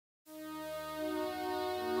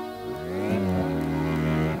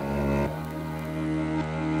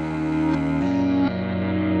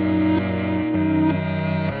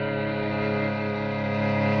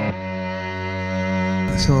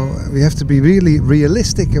So we have to be really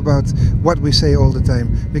realistic about what we say all the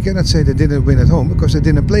time. We cannot say they didn't win at home because they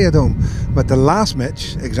didn't play at home. But the last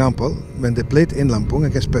match, example, when they played in Lampung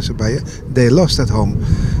against PERSIBday, they lost at home.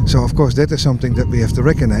 So of course that is something that we have to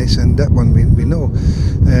recognize, and that one we know.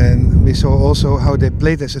 And we saw also how they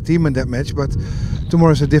played as a team in that match, but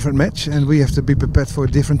tomorrow is a different match and we have to be prepared for a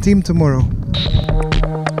different team tomorrow.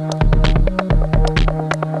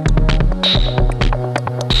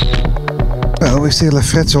 Well, we still have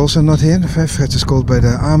Fred's also not here. Fred is called by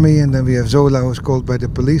the army, and then we have Zola who's called by the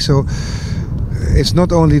police. So it's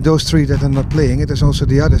not only those three that are not playing, it is also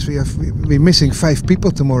the others. We're missing 5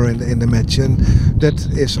 people tomorrow in the match, and that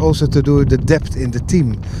is also to do with the depth in the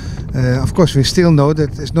team. Of course, we still know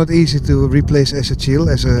that it's not easy to replace Esachil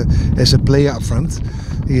as a player up front.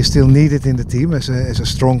 He is still needed in the team as a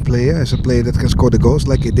strong player, as a player that can score the goals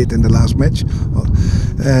like he did in the last match.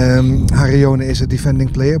 Harione is a defending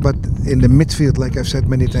player, but in the midfield, like I've said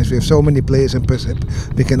many times, we have so many players in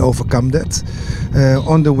PERSIB, we can overcome that.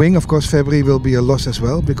 On the wing, of course, February will be a loss as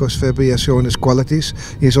well, because February has shown his qualities.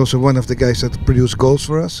 He is also one of the guys that produce goals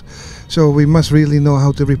for us. So we must really know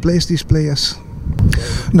how to replace these players.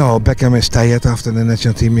 No, Beckham is tired after the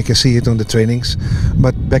national team. You can see it on the trainings.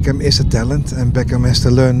 But Beckham is a talent, and Beckham has to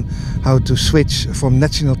learn how to switch from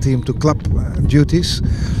national team to club duties.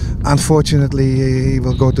 Unfortunately, he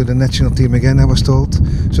will go to the national team again, I was told.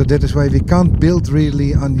 So that is why we can't build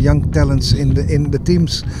really on young talents in the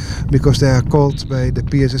teams, because they are called by the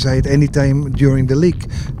PSSI at any time during the league.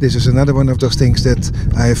 This is another one of those things that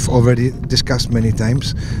I've already discussed many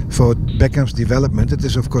times. For Beckham's development, it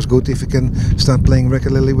is of course good if he can start playing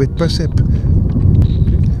regularly with PERSIB.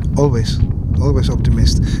 Always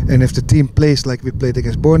optimist. And if the team plays like we played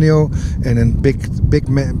against Borneo and in big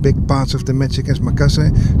parts of the match against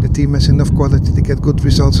Makassar, the team has enough quality to get good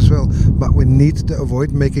results as well. But we need to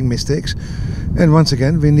avoid making mistakes, and once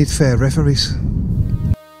again we need fair referees.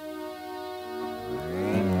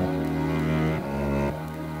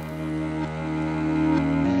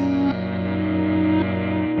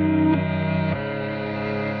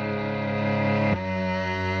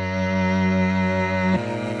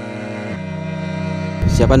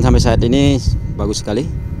 Persiapan sampai saat ini bagus sekali.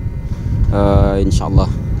 Insya Allah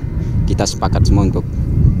kita sepakat semua untuk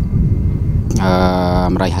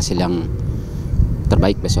meraih hasil yang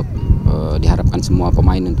terbaik besok. Diharapkan semua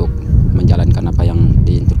pemain untuk menjalankan apa yang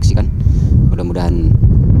diinstruksikan. Mudah-mudahan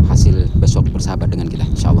hasil besok bersahabat dengan kita,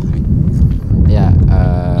 insya Allah. Amin. Ya,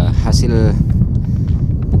 hasil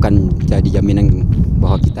bukan jadi jaminan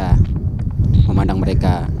bahwa kita memandang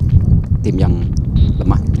mereka tim yang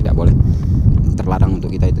lemah, tidak boleh. Terlarang untuk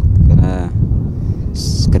kita itu, karena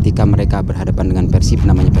ketika mereka berhadapan dengan PERSIB,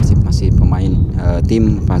 namanya PERSIB masih pemain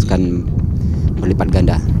tim, akan berlipat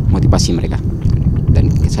ganda motivasi mereka, dan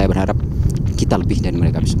saya berharap kita lebih dari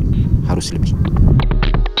mereka besok, harus lebih.